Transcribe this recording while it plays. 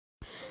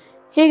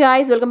Hey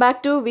guys, welcome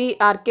back to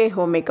VRK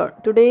Homemaker.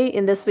 Today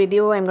in this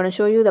video, I'm going to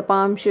show you the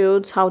palm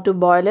shoots, how to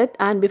boil it.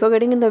 And before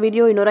getting in the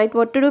video, you know right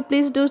what to do.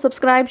 Please do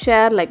subscribe,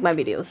 share, like my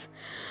videos.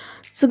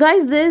 So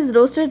guys, this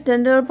roasted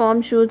tender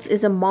palm shoots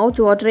is a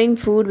mouth-watering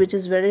food which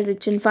is very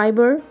rich in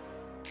fiber.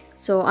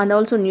 And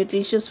also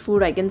nutritious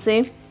food I can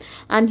say.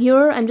 And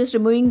here I'm just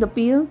removing the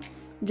peel.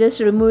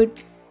 Just remove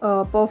it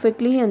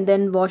perfectly and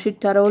then wash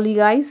it thoroughly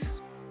guys.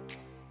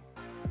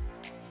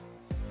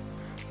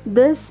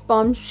 This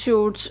palm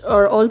shoots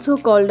are also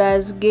called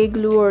as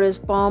geglu or as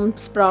palm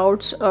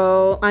sprouts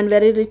and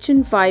very rich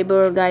in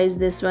fiber guys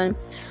this one.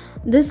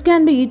 This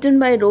can be eaten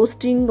by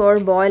roasting or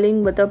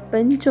boiling with a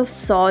pinch of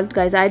salt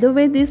guys. Either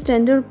way these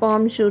tender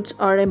palm shoots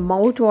are a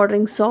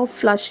mouth-watering soft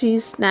fleshy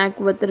snack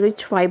with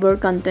rich fiber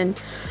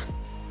content.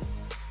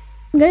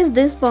 Guys,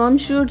 this palm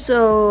shoots,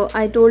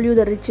 I told you,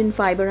 the rich in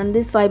fiber, and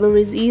this fiber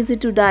is easy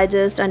to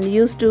digest and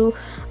used to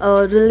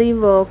relieve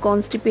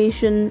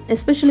constipation,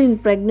 especially in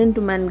pregnant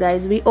women.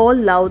 Guys, we all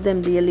love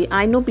them really.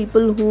 I know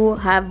people who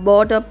have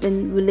bought up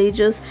in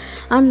villages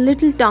and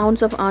little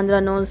towns of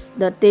Andhra knows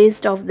the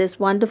taste of this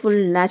wonderful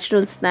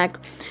natural snack.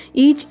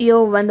 Each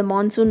year when the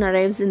monsoon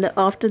arrives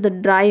after the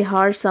dry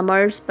harsh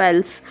summer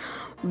spells,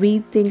 we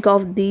think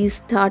of these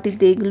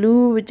 30-day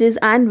glue which is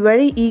and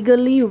very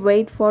eagerly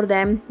wait for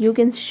them. You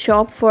can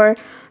shop for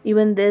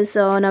even this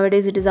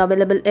nowadays. It is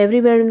available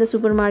everywhere in the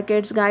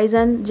supermarkets guys,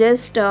 and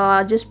just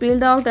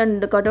peeled out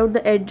and cut out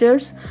the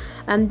edges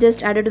and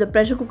just added to the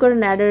pressure cooker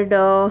and added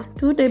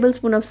 2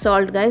 tablespoons of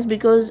salt guys,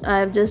 because I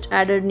have just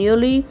added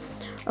nearly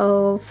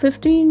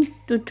 15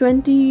 to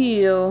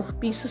 20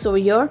 pieces over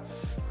here.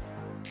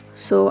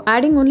 So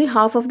adding only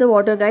half of the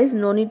water guys,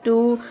 no need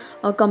to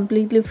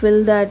completely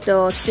fill that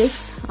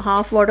sticks.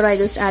 Half water I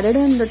just added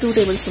and the 2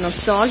 tablespoons of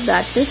salt,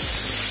 that's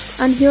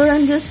it. And here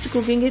I'm just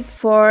cooking it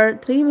for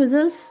 3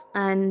 whistles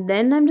and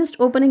then I'm just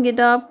opening it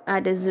up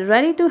and it is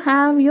ready to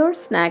have your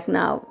snack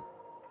now.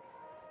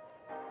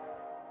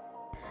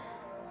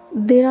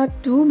 There are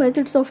 2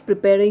 methods of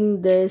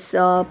preparing this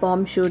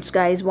palm shoots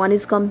guys. One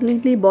is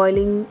completely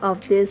boiling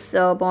of this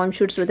palm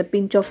shoots with a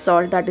pinch of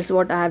salt. That is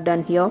what I have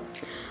done here.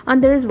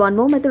 And there is one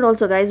more method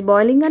also guys,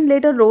 boiling and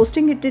later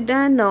roasting it in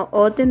an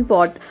earthen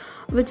pot,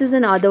 which is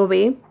another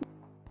way.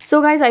 So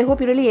guys, I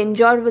hope you really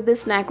enjoyed with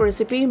this snack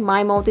recipe.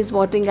 My mouth is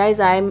watering guys.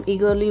 I am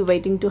eagerly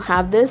waiting to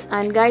have this.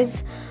 And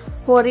guys,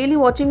 who are really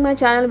watching my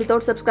channel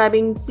without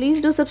subscribing,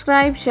 please do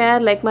subscribe, share,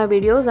 like my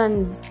videos,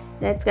 and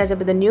let's catch up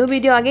with a new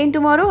video again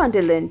tomorrow.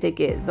 Until then, take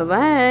care. Bye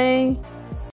bye.